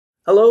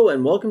Hello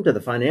and welcome to the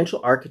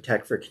Financial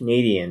Architect for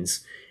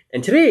Canadians.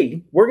 And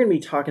today we're going to be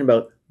talking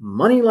about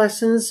money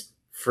lessons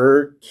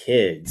for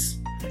kids.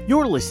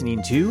 You're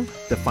listening to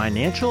The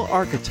Financial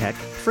Architect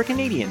for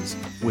Canadians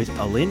with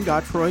Aline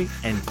Godfroy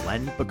and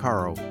Glenn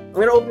Baccaro. I'm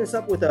going to open this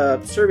up with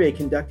a survey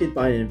conducted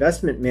by an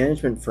investment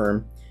management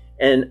firm.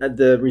 And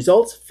the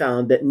results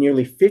found that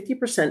nearly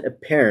 50%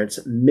 of parents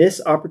miss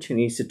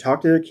opportunities to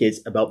talk to their kids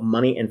about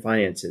money and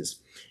finances.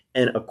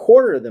 And a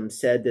quarter of them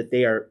said that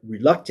they are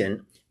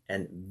reluctant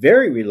and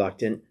very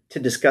reluctant to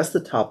discuss the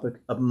topic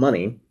of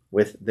money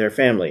with their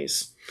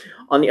families.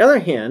 On the other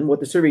hand, what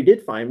the survey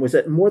did find was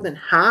that more than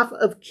half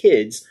of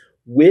kids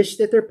wish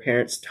that their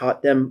parents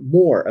taught them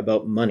more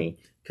about money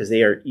because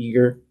they are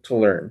eager to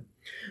learn.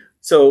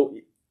 So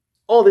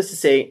all this to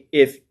say,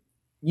 if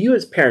you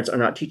as parents are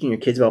not teaching your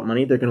kids about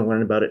money, they're going to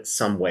learn about it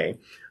some way.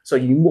 So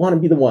you want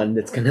to be the one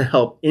that's going to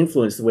help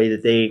influence the way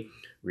that they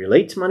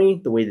relate to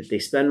money, the way that they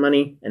spend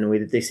money, and the way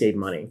that they save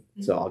money.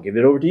 Mm-hmm. So I'll give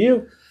it over to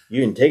you.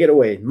 You can take it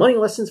away. Money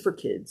lessons for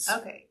kids.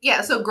 Okay.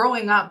 Yeah. So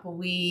growing up,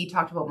 we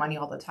talked about money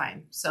all the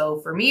time.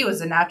 So for me, it was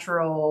a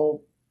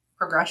natural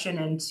progression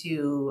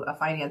into a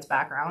finance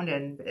background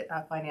and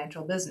a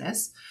financial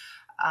business.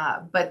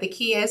 But the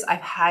key is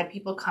I've had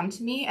people come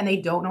to me and they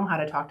don't know how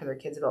to talk to their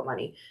kids about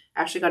money.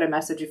 I actually got a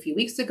message a few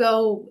weeks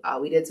ago.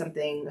 We did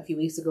something a few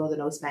weeks ago, the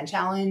No Spend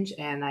Challenge.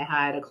 And I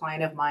had a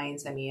client of mine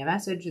send me a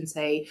message and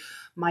say,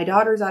 my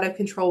daughter's out of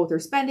control with her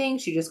spending.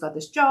 She just got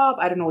this job.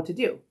 I don't know what to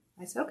do.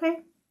 I said, okay,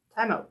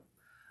 time out.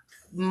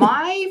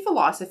 My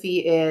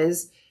philosophy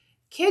is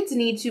kids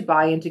need to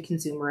buy into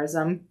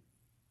consumerism.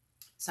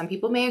 Some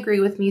people may agree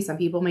with me. Some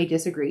people may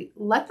disagree.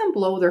 Let them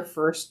blow their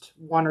first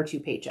 1 or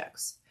 2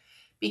 paychecks.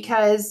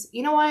 Because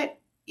you know what?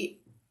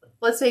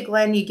 Let's say,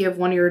 Glenn, you give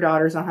one of your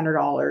daughters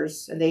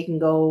 $100 and they can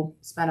go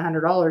spend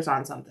 $100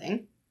 on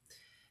something.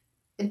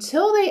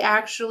 Until they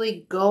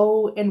actually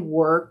go and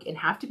work and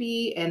have to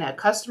be in a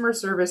customer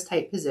service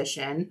type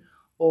position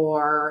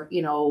or,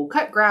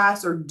 cut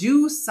grass or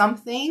do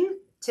something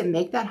to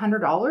make that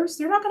 $100,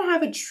 they're not going to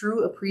have a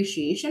true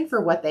appreciation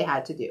for what they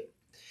had to do.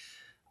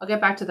 I'll get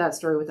back to that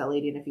story with that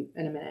lady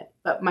in a minute.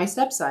 But my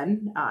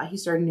stepson, he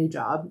started a new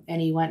job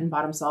and he went and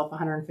bought himself a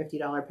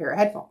 $150 pair of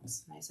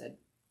headphones. And I said,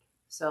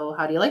 so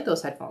how do you like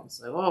those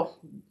headphones? Like, well,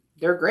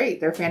 they're great.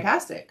 They're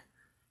fantastic.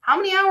 How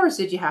many hours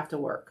did you have to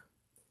work?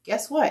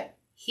 Guess what?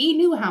 He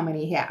knew how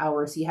many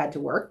hours he had to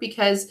work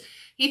because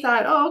he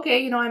thought, oh,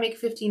 okay, I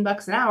make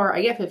 $15 an hour.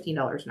 I get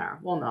 $15 an hour.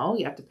 Well, no,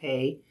 you have to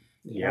pay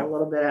a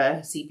little bit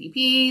of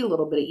CPP, a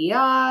little bit of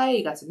EI.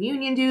 You got some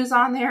union dues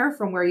on there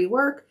from where you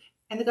work.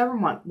 And the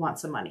government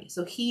wants some money.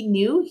 So he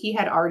knew he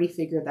had already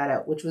figured that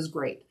out, which was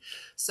great.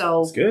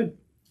 So that's good.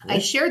 Yeah. I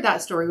shared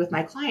that story with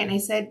my client. I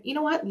said, you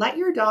know what? Let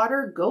your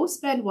daughter go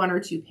spend 1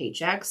 or 2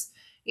 paychecks.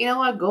 You know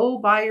what? Go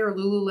buy your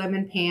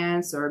Lululemon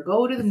pants or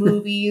go to the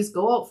movies,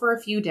 go out for a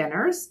few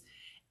dinners,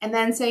 and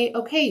then say,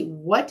 okay,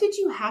 what did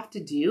you have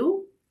to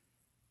do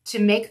to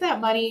make that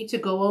money to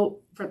go out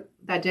for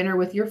that dinner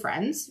with your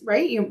friends,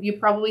 right? You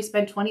probably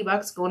spent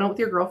 $20 going out with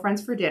your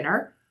girlfriends for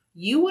dinner.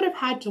 You would have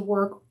had to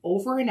work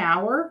over an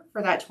hour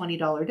for that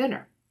 $20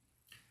 dinner.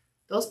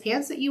 Those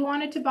pants that you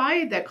wanted to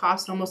buy that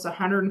cost almost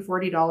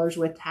 $140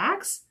 with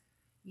tax,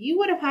 you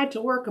would have had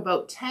to work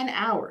about 10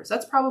 hours.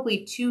 That's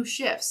probably 2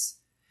 shifts.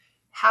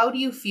 How do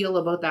you feel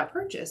about that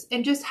purchase?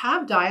 And just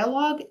have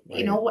dialogue,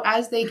 right,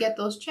 as they get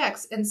those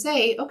checks and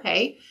say,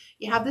 okay,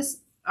 you have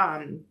this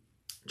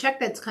check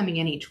that's coming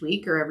in each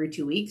week or every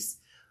 2 weeks.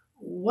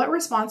 What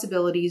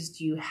responsibilities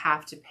do you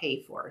have to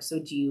pay for? So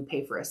do you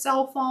pay for a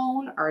cell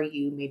phone? Are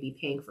you maybe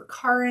paying for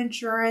car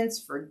insurance,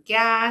 for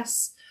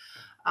gas?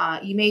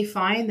 You may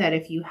find that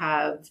if you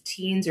have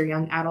teens or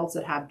young adults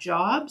that have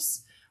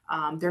jobs,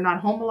 they're not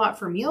home a lot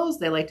for meals.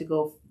 They like to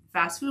go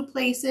fast food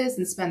places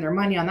and spend their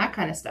money on that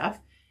kind of stuff.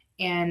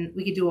 And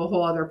we could do a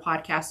whole other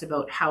podcast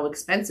about how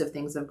expensive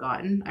things have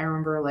gotten. I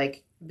remember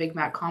Big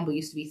Mac combo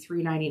used to be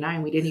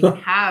 $3.99. We didn't even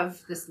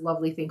have this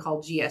lovely thing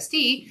called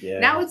GST. Yeah.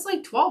 Now it's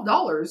like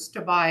 $12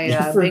 to buy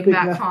a Big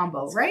Mac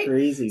combo, right?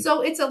 Crazy.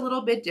 So it's a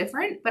little bit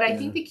different, but I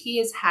think the key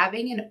is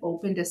having an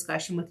open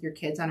discussion with your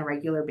kids on a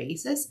regular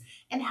basis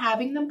and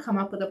having them come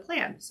up with a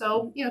plan.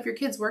 So, if your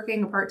kid's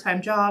working a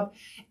part-time job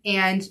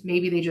and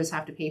maybe they just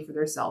have to pay for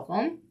their cell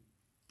phone,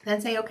 then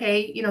say,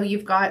 okay,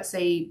 you've got,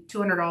 say,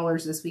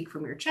 $200 this week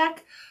from your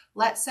check.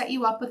 Let's set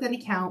you up with an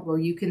account where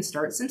you can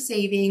start some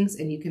savings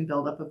and you can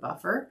build up a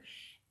buffer.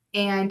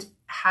 And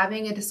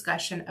having a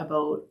discussion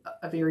about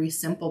a very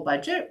simple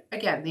budget.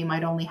 Again, they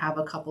might only have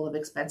a couple of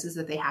expenses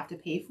that they have to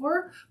pay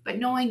for, but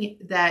knowing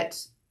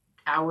that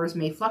hours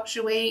may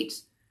fluctuate.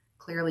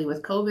 Clearly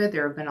with COVID,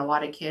 there have been a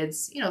lot of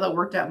kids, that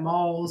worked at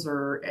malls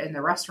or in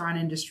the restaurant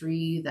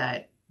industry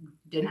that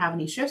didn't have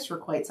any shifts for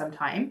quite some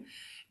time.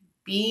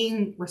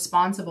 Being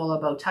responsible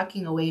about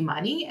tucking away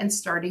money and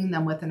starting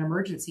them with an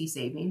emergency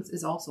savings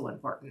is also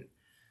important.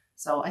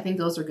 So I think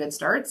those are good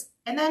starts.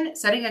 And then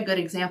setting a good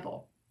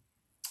example.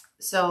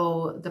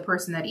 So the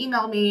person that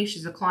emailed me,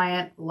 she's a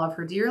client, love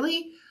her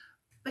dearly.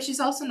 but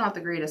she's also not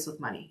the greatest with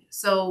money.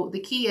 So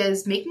the key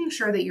is making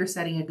sure that you're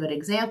setting a good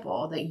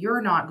example, that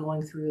you're not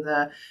going through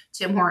the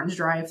Tim Hortons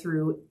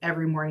drive-through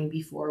every morning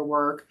before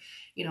work.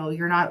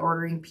 You're not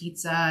ordering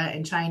pizza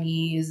and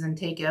Chinese and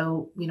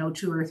takeout,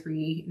 2 or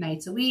 3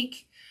 nights a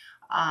week.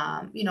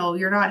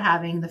 You're not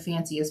having the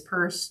fanciest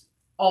purse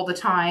all the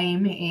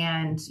time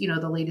and,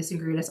 the latest and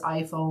greatest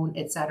iPhone,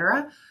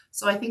 etc.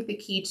 So I think the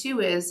key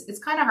too is it's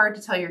kind of hard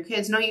to tell your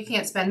kids, no, you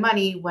can't spend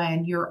money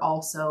when you're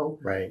also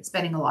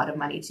spending a lot of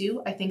money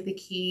too. I think the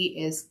key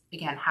is,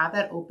 again, have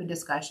that open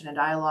discussion and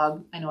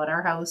dialogue. I know at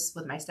our house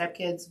with my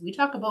stepkids, we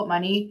talk about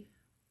money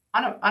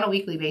on a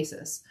weekly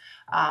basis.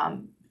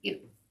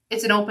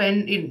 It's an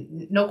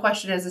open, no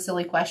question is a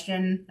silly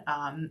question.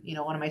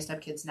 One of my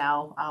stepkids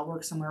now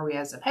works somewhere where he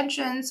has a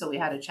pension. So we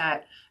had a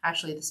chat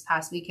actually this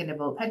past weekend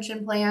about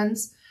pension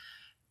plans.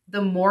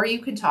 The more you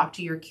can talk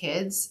to your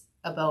kids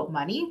about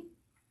money,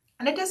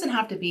 and it doesn't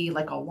have to be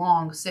like a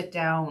long sit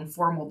down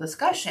formal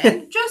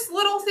discussion, just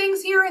little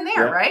things here and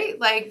there, right?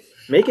 Like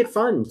make it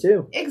fun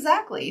too.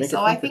 Exactly.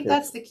 So I think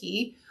that's the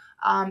key.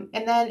 And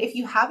then if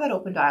you have that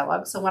open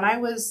dialogue, so when I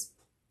was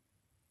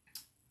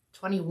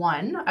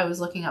 21, I was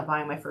looking at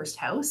buying my first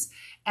house,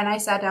 and I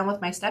sat down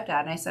with my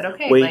stepdad and I said,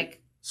 okay, wait,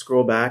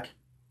 scroll back.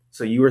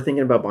 So you were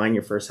thinking about buying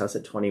your first house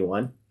at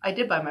 21? I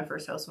did buy my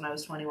first house when I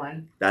was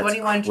 21. That's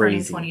 21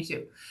 crazy. turning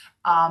 22.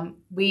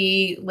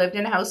 We lived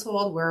in a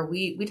household where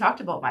we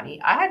talked about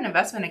money. I had an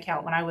investment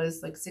account when I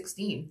was like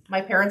 16. My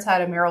parents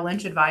had a Merrill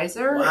Lynch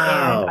advisor, and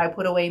I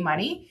put away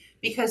money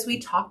because we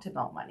talked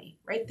about money,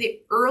 right?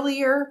 The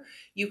earlier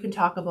you can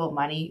talk about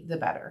money, the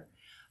better.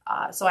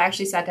 So I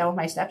actually sat down with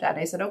my stepdad and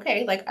I said,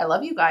 okay, like I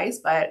love you guys,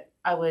 but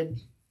I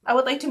would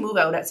like to move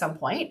out at some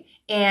point.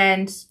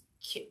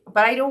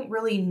 But I don't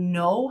really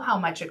know how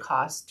much it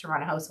costs to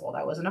run a household.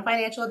 I wasn't a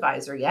financial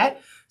advisor yet.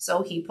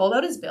 So he pulled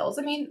out his bills.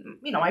 I mean,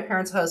 my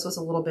parents' house was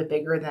a little bit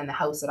bigger than the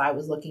house that I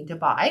was looking to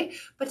buy,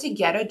 but to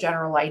get a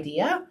general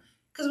idea,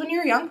 because when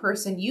you're a young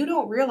person, you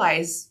don't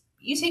realize,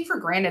 you take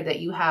for granted that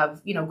you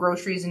have,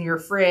 groceries in your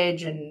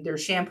fridge and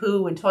there's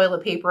shampoo and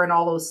toilet paper and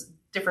all those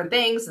different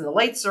things and the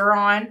lights are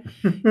on.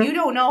 You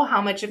don't know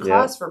how much it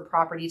costs for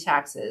property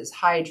taxes,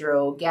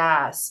 hydro,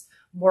 gas,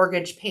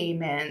 mortgage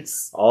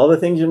payments, all the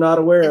things you're not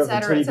aware of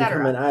until you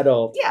become an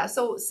adult. Yeah.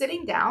 So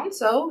sitting down,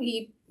 so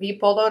he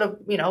pulled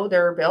out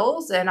their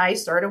bills, and I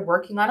started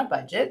working on a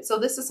budget. So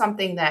this is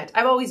something that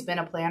I've always been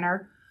a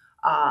planner.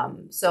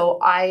 So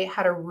I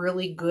had a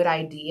really good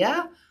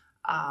idea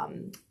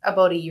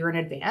about a year in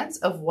advance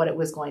of what it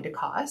was going to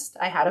cost.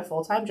 I had a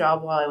full-time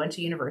job while I went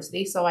to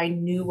university, so I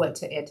knew what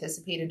to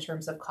anticipate in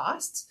terms of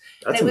costs.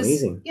 That's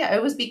amazing. Yeah,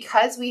 it was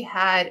because we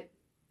had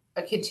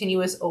a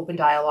continuous open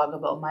dialogue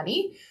about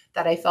money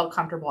that I felt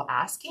comfortable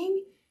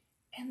asking.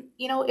 And,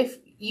 if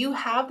you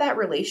have that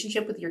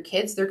relationship with your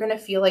kids, they're going to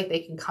feel like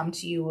they can come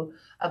to you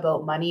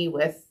about money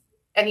with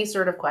any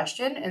sort of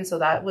question. And so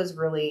that was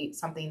really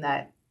something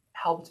that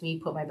helped me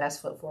put my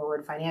best foot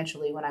forward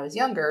financially when I was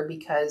younger,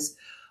 because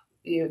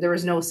there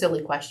was no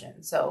silly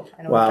question. So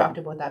I know we've talked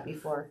about that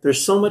before.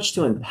 There's so much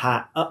to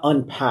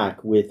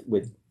unpack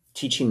with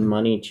teaching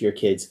money to your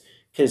kids,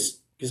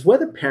 because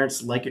whether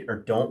parents like it or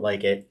don't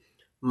like it,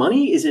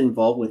 money is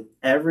involved with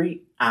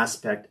every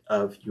aspect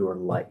of your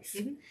life.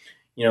 Mm-hmm.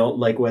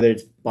 Like whether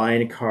it's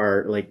buying a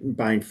car, like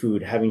buying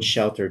food, having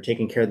shelter,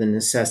 taking care of the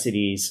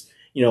necessities,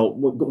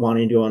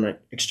 wanting to go on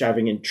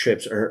extravagant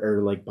trips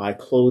or like buy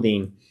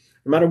clothing.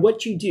 No matter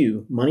what you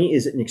do, money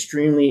is an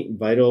extremely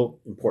vital,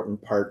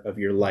 important part of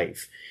your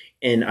life.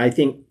 And I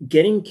think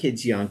getting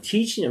kids young,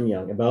 teaching them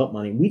young about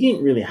money, we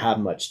didn't really have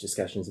much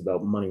discussions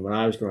about money when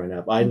I was growing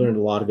up. I learned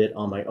a lot of it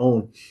on my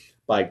own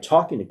by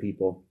talking to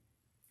people.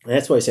 And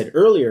that's why I said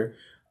earlier,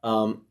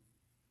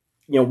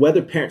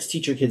 whether parents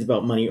teach your kids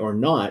about money or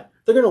not,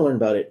 they're going to learn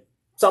about it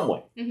some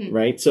way,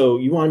 right? So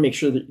you want to make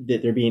sure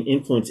that they're being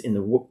influenced in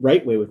the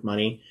right way with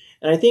money.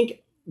 And I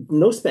think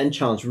No Spend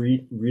Challenge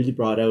really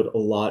brought out a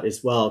lot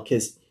as well,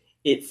 because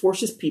it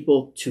forces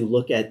people to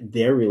look at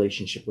their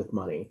relationship with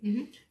money,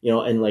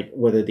 and like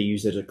whether they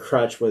use it as a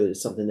crutch, whether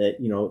it's something that,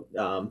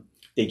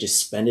 they just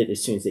spend it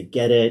as soon as they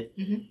get it.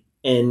 Mm-hmm.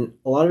 And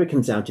a lot of it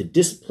comes down to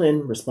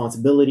discipline,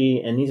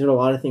 responsibility. And these are a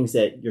lot of things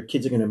that your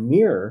kids are going to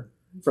mirror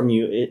from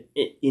you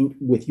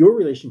with your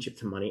relationship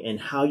to money and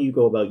how you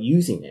go about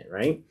using it,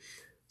 right?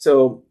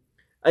 So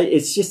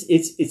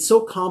it's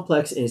so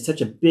complex and it's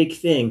such a big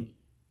thing,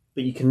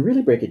 but you can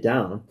really break it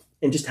down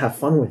and just have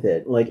fun with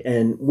it.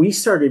 And we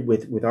started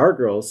with our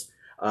girls.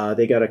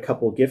 They got a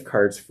couple gift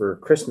cards for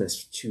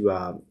Christmas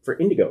for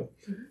Indigo,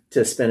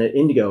 to spend at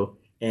Indigo.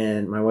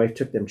 And my wife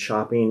took them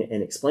shopping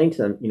and explained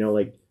to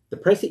them, the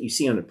price that you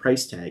see on the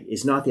price tag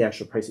is not the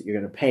actual price that you're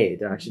going to pay.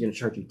 They're actually going to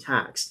charge you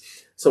tax.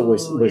 So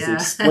was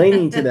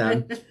explaining to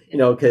them,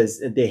 because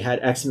they had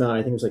X amount,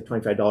 I think it was like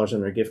 $25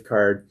 on their gift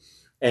card.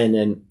 And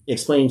then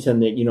explaining to them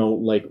that,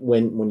 like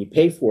when you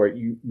pay for it,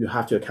 you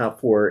have to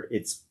account for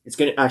it's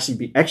going to actually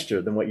be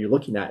extra than what you're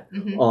looking at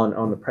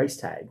on the price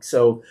tag.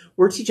 So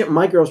we're teaching,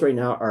 my girls right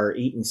now are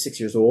 8 and 6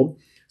 years old.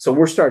 So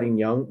we're starting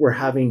young. We're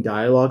having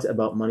dialogues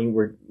about money.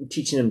 We're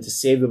teaching them to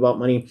save about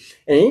money.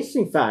 And an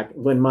interesting fact,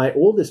 when my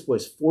oldest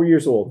was 4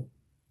 years old,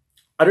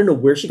 I don't know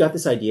where she got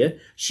this idea.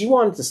 She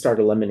wanted to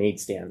start a lemonade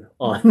stand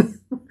on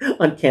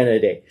Canada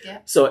Day. Yeah.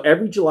 So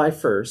every July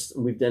 1st,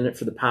 and we've done it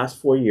for the past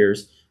 4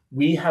 years,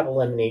 we have a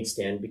lemonade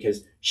stand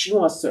because she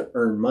wants to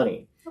earn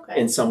money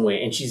in some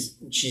way. And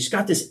she's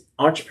got this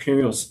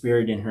entrepreneurial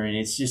spirit in her. And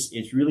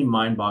it's really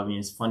mind boggling.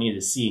 It's funny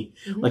to see.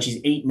 Like she's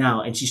 8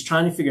 now and she's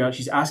trying to figure out,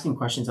 she's asking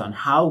questions on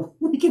how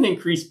we can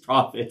increase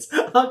profits.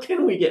 How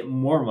can we get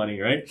more money,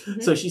 right?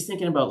 So she's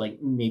thinking about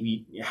like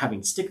maybe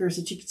having stickers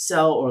that she could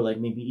sell or like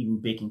maybe even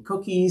baking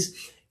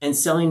cookies and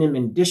selling them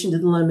in addition to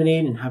the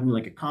lemonade and having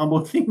like a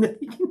combo thing that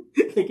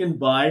they can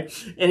buy.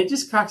 And it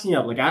just cracks me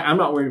up. Like I'm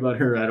not worried about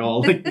her at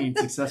all, like being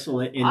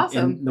successful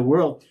in the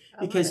world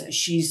because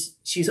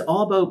she's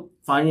all about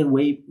finding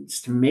ways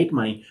to make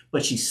money,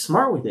 but she's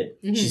smart with it.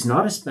 She's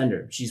not a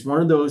spender. She's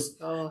one of those.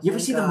 You ever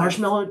see the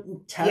marshmallow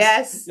test?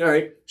 Yes. All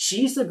right.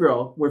 She's the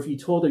girl where if you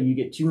told her you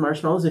get 2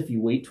 marshmallows if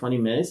you wait 20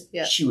 minutes,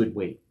 she would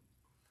wait.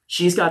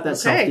 She's got that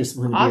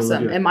self-discipline.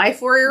 Awesome. And my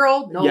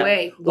 4-year-old, no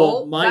way.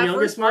 Well, my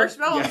youngest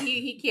marshmallow, one,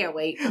 he can't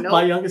wait. Nope.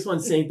 My youngest one,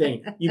 same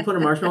thing. You put a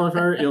marshmallow in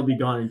front of her, it'll be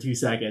gone in 2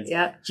 seconds.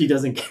 Yeah. She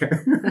doesn't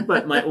care.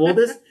 But my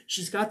oldest,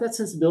 she's got that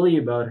sensibility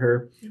about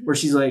her where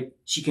she's like,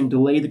 she can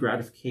delay the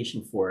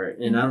gratification for it.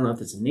 And I don't know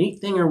if it's an innate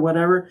thing or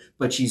whatever,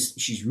 but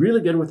she's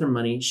really good with her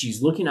money.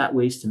 She's looking at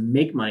ways to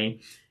make money.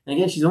 And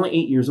again, she's only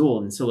 8 years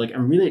old. And so like,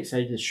 I'm really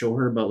excited to show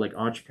her about like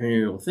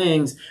entrepreneurial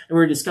things. And we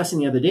were discussing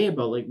the other day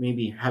about like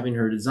maybe having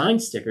her design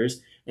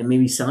stickers and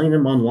maybe selling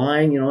them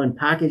online, in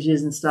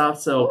packages and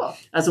stuff. So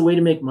as a way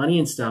to make money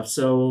and stuff.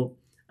 So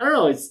I don't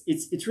know.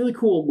 It's really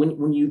cool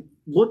when you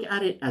look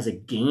at it as a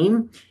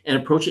game and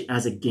approach it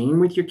as a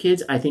game with your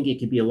kids. I think it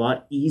could be a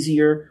lot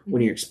easier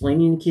when you're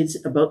explaining to kids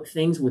about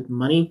things with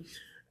money.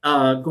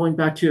 Going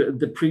back to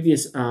the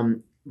previous,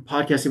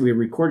 podcast that we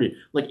recorded,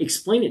 like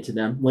explain it to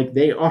them like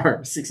they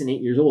are 6 and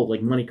 8 years old,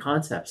 like money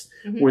concepts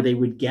where they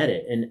would get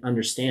it and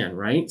understand,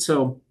 right?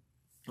 So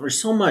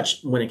there's so much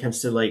when it comes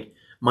to like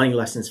money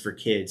lessons for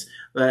kids.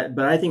 But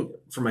I think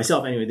for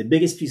myself anyway, the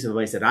biggest piece of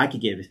advice that I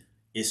could give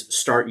is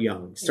start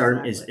young,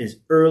 start as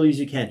early as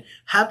you can.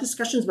 Have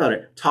discussions about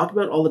it. Talk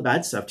about all the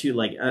bad stuff too,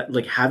 like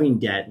having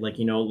debt,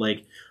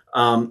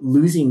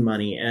 losing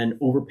money and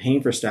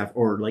overpaying for stuff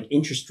or like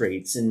interest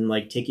rates and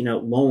like taking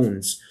out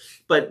loans.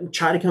 But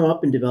try to come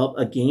up and develop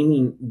a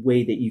gaming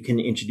way that you can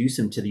introduce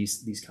them to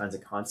these kinds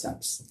of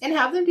concepts. And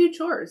have them do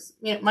chores.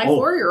 My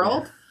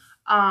 4-year-old,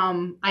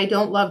 I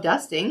don't love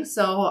dusting,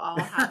 so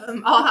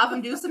I'll have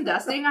him do some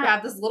dusting. I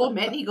have this little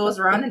mitt, and he goes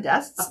around and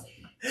dusts.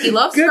 He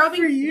loves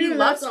scrubbing. He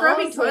loves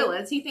scrubbing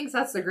toilets. He thinks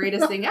that's the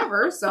greatest thing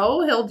ever.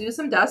 So he'll do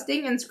some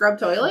dusting and scrub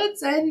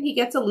toilets, and he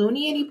gets a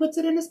loonie and he puts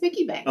it in his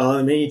piggy bank. Oh,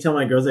 and then you tell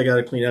my girls I got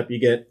to clean up. You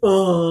get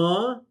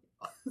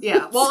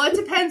Yeah, well, it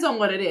depends on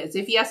what it is.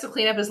 If he has to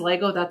clean up his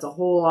Lego, that's a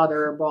whole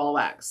other ball of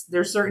wax.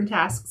 There's certain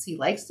tasks he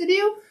likes to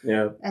do,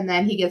 and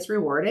then he gets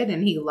rewarded,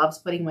 and he loves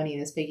putting money in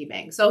his piggy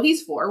bank. So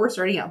he's 4. We're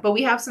starting out, but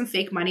we have some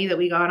fake money that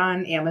we got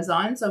on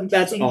Amazon. So I'm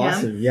teaching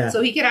him. Yeah.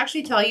 So he can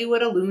actually tell you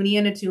what a loonie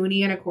and a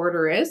toonie and a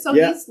quarter is. So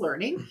he's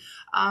learning.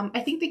 I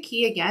think the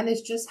key again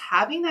is just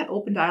having that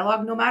open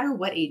dialogue, no matter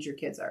what age your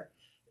kids are.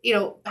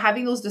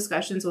 Having those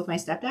discussions with my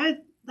stepdad.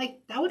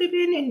 Like, that would have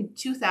been in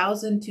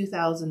 2000,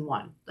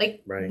 2001.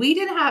 Like, we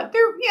didn't have,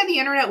 the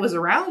internet was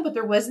around, but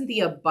there wasn't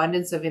the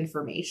abundance of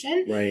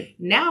information. Right.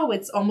 Now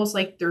it's almost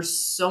like there's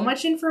so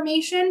much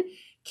information.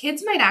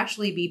 Kids might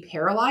actually be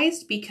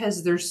paralyzed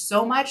because there's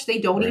so much they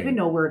don't even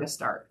know where to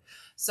start.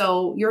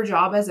 So your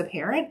job as a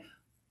parent,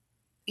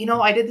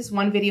 I did this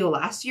one video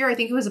last year. I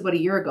think it was about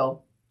a year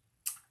ago.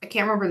 I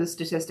can't remember the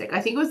statistic.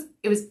 I think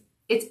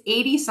it's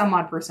 80 some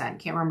odd percent.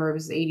 Can't remember if it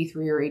was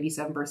 83 or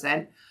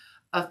 87%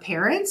 of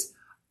parents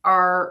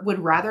would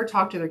rather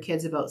talk to their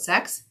kids about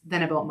sex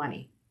than about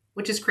money,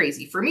 which is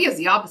crazy. For me, it's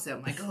the opposite.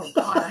 I'm like, oh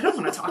God, I don't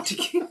want to talk to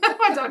kids. I don't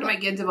want to talk to my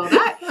kids about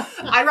that.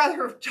 I'd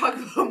rather talk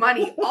about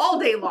money all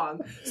day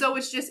long. So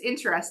it's just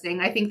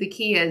interesting. I think the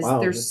key is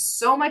there's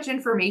so much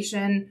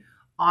information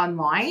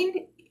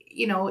online.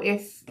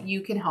 If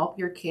you can help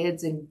your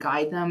kids and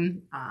guide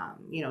them,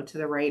 to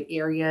the right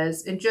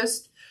areas and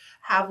just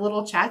have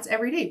little chats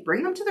every day.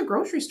 Bring them to the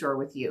grocery store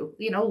with you.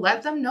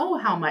 Let them know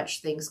how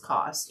much things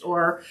cost,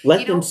 or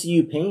let them see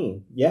you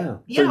paying.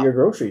 For your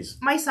groceries.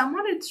 My son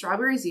wanted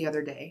strawberries the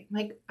other day. I'm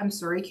like, I'm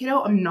sorry,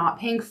 kiddo, I'm not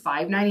paying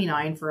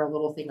 $5.99 for a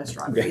little thing of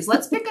strawberries.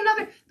 Let's pick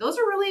another. Those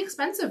are really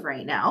expensive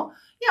right now.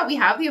 Yeah, we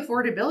have the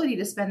affordability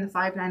to spend the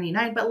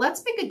 $5.99, but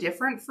let's pick a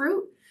different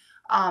fruit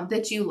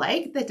that you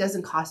like that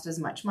doesn't cost as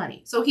much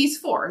money. So he's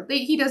 4.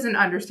 He doesn't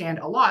understand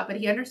a lot, but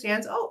he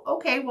understands, oh,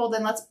 okay, well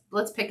then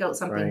let's pick out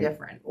something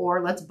different,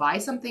 or let's buy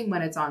something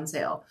when it's on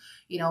sale.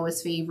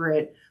 His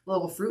favorite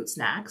little fruit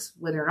snacks,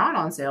 when they're not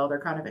on sale,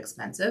 they're kind of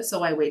expensive.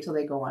 So I wait till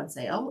they go on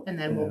sale, and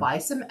then we'll buy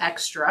some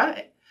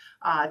extra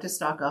to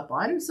stock up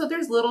on. So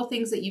there's little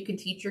things that you can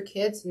teach your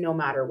kids no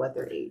matter what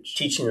their age.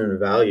 Teaching them the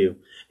value.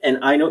 And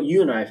I know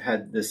you and I have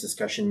had this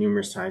discussion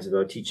numerous times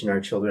about teaching our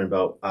children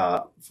about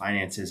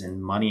finances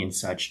and money and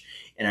such.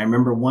 And I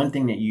remember one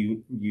thing that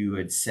you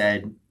had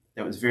said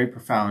that was very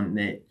profound,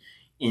 that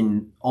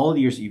in all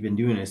the years that you've been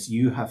doing this,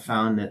 you have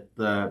found that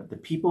the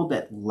people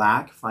that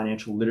lack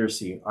financial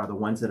literacy are the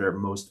ones that are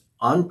most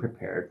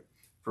unprepared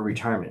for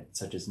retirement,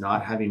 such as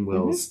not having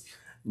wills,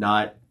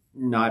 not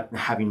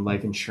having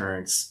life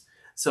insurance.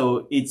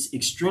 So it's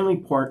extremely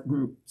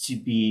important to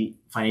be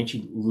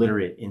financially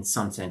literate in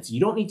some sense. You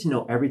don't need to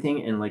know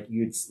everything. And like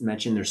you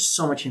mentioned, there's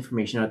so much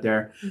information out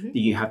there that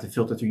you have to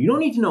filter through. You don't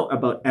need to know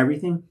about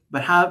everything,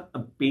 but have a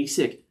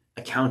basic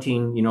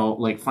accounting,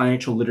 like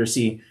financial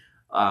literacy,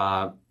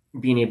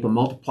 being able to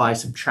multiply,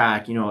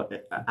 subtract,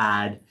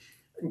 add,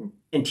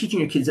 and teaching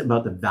your kids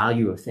about the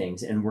value of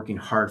things and working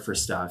hard for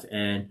stuff.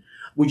 And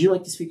would you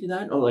like to speak to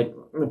that? Or like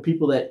the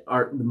people that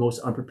are the most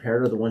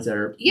unprepared are the ones that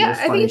are most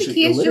I think the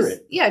key is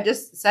illiterate.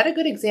 just set a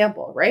good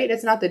example, right?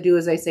 It's not the do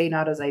as I say,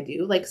 not as I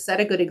do. Like set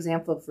a good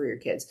example for your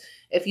kids.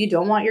 If you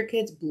don't want your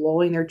kids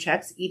blowing their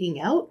checks eating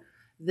out,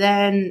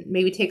 then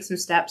maybe take some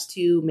steps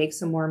to make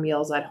some more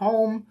meals at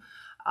home.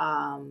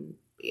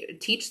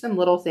 Teach them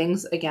little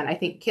things. Again, I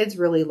think kids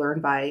really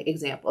learn by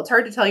example. It's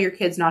hard to tell your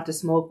kids not to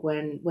smoke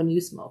when you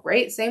smoke,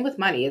 right? Same with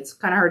money. It's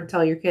kind of hard to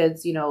tell your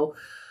kids,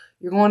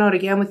 you're going out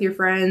again with your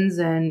friends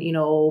and,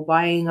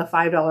 buying a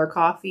 $5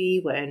 coffee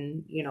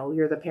when,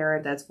 you're the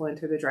parent that's going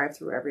through the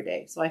drive-thru every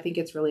day. So I think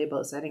it's really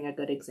about setting a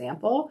good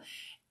example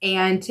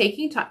and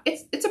taking time.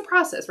 It's a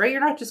process, right? You're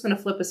not just going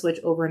to flip a switch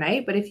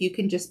overnight, but if you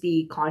can just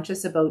be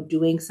conscious about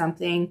doing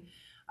something,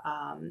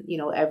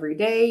 every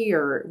day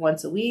or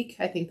once a week,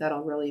 I think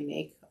that'll really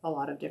make a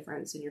lot of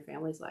difference in your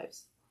family's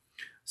lives.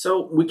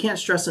 So we can't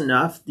stress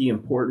enough the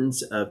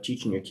importance of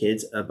teaching your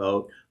kids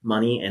about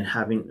money and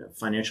having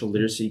financial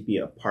literacy be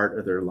a part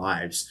of their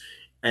lives.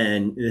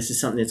 And this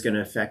is something that's going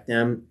to affect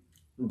them.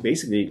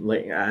 Basically,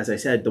 like, as I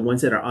said, the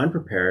ones that are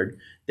unprepared,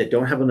 that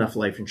don't have enough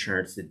life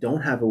insurance, that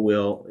don't have a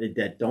will,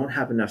 that don't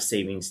have enough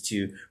savings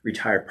to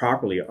retire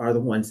properly are the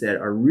ones that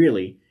are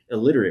really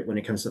illiterate when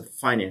it comes to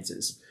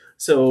finances.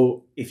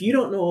 So if you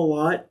don't know a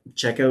lot,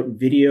 check out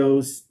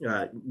videos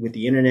with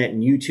the internet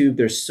and YouTube.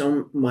 There's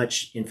so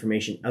much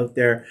information out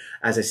there.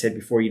 As I said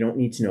before, you don't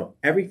need to know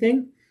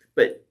everything,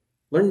 but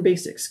learn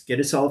basics.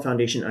 Get a solid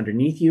foundation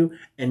underneath you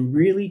and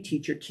really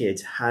teach your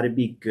kids how to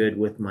be good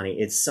with money.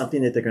 It's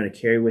something that they're going to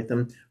carry with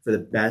them for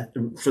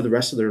the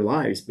rest of their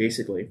lives,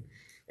 basically.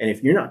 And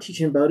if you're not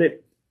teaching about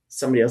it,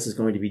 somebody else is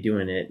going to be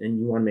doing it. And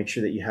you want to make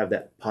sure that you have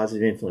that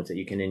positive influence that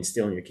you can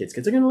instill in your kids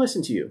because they're going to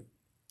listen to you,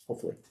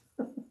 hopefully.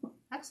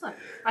 Excellent.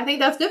 I think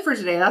that's good for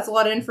today. That's a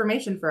lot of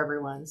information for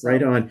everyone. So.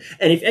 Right on.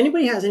 And if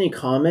anybody has any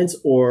comments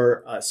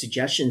or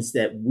suggestions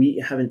that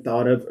we haven't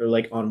thought of, or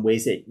like on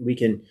ways that we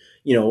can,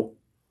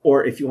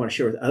 or if you want to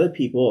share with other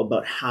people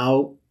about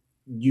how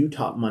you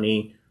taught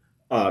money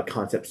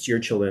concepts to your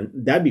children,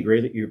 that'd be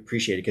great. That you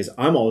appreciate it because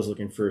I'm always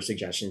looking for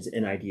suggestions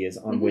and ideas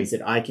on ways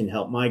that I can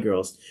help my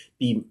girls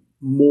be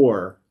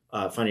more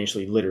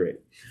financially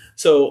literate.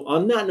 So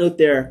on that note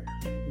there,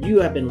 you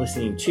have been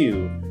listening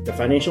to The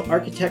Financial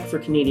Architect for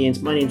Canadians.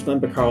 My name is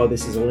Glenn Bacaro.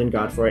 This is Alin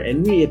Godfroy,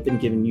 and we have been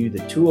giving you the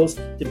tools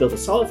to build a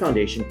solid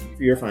foundation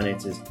for your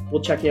finances.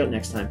 We'll check you out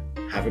next time.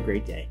 Have a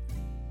great day.